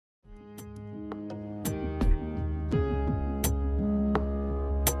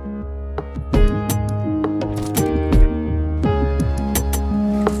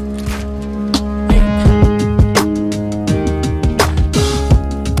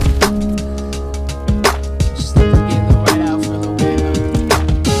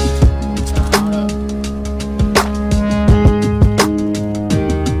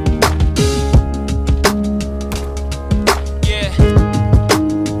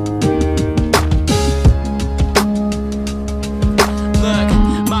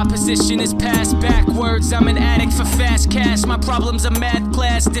this past backwards. I'm an addict for fast cash. My problems are math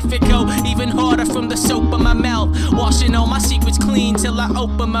class difficult, even harder from the soap of my mouth. Washing all my secrets clean till I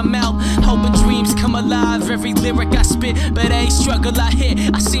open my mouth. Hoping dreams come alive, every lyric I spit. But every struggle I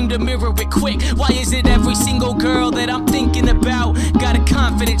hit, I seem to mirror it quick. Why is it every single girl that I'm thinking about got a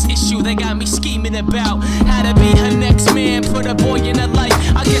confidence issue they got me scheming about? How to be her next man, put a boy in her life.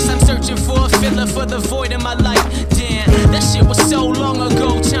 I guess I'm searching for a filler for the void in my life. Damn, that shit was so long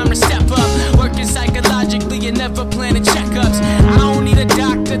ago, time to step up. Working psychologically and never planning checkups. I don't need a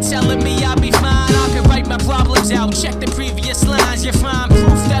doctor telling me I'll be fine. I can write my problems out, check the previous lines. You find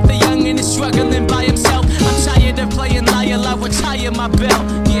proof that the youngin' is struggling by himself. I'm tired of playing liar, I'll retire my belt.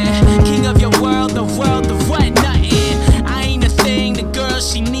 Yeah, king of your world, the what, nothing. I ain't a thing, the girl,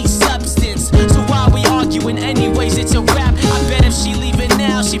 she needs substance. So why we arguing anyways, it's a rap. I bet if she leaving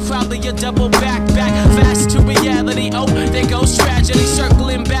now, she probably a double back fast to reality. Oh, there goes tragedy,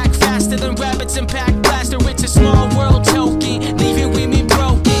 circling back faster than rabbits and pack blaster. It's a small world token, leaving women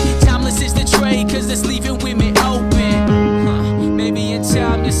broken. Timeless is the trade, cause it's leaving women open. Maybe in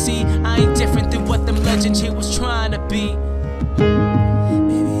time you see, I ain't different than what them legends here was trying to be.